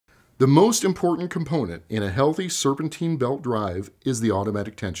The most important component in a healthy serpentine belt drive is the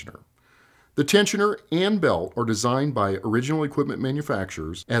automatic tensioner. The tensioner and belt are designed by original equipment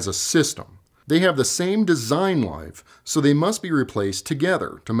manufacturers as a system. They have the same design life, so they must be replaced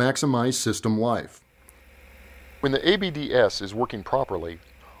together to maximize system life. When the ABDS is working properly,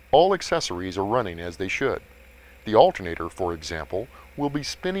 all accessories are running as they should. The alternator, for example, will be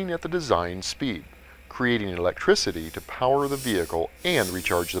spinning at the design speed, creating electricity to power the vehicle and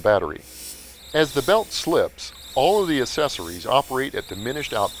recharge the battery. As the belt slips, all of the accessories operate at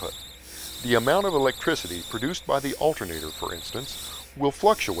diminished output. The amount of electricity produced by the alternator, for instance, will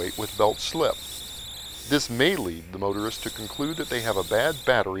fluctuate with belt slip. This may lead the motorist to conclude that they have a bad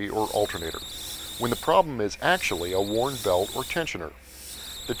battery or alternator, when the problem is actually a worn belt or tensioner.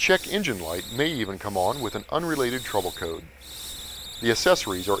 The check engine light may even come on with an unrelated trouble code. The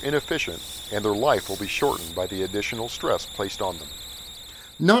accessories are inefficient, and their life will be shortened by the additional stress placed on them.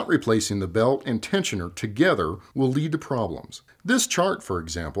 Not replacing the belt and tensioner together will lead to problems. This chart, for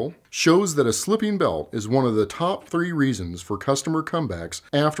example, shows that a slipping belt is one of the top 3 reasons for customer comebacks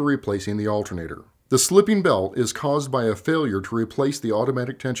after replacing the alternator. The slipping belt is caused by a failure to replace the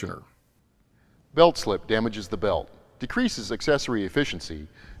automatic tensioner. Belt slip damages the belt, decreases accessory efficiency,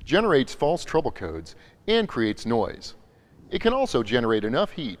 generates false trouble codes, and creates noise. It can also generate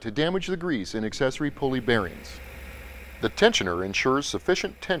enough heat to damage the grease in accessory pulley bearings. The tensioner ensures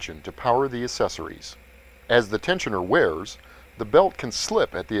sufficient tension to power the accessories. As the tensioner wears, the belt can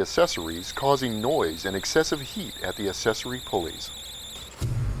slip at the accessories, causing noise and excessive heat at the accessory pulleys.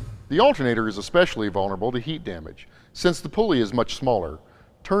 The alternator is especially vulnerable to heat damage, since the pulley is much smaller,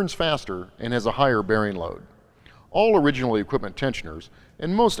 turns faster, and has a higher bearing load. All original equipment tensioners,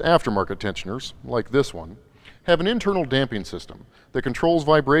 and most aftermarket tensioners, like this one, have an internal damping system that controls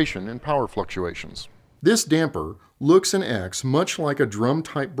vibration and power fluctuations. This damper looks and acts much like a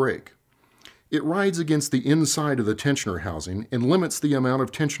drum-type brake. It rides against the inside of the tensioner housing and limits the amount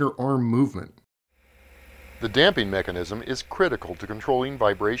of tensioner arm movement. The damping mechanism is critical to controlling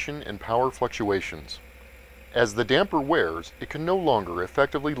vibration and power fluctuations. As the damper wears, it can no longer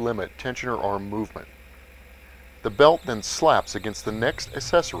effectively limit tensioner arm movement. The belt then slaps against the next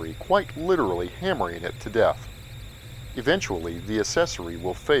accessory, quite literally hammering it to death. Eventually, the accessory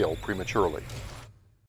will fail prematurely.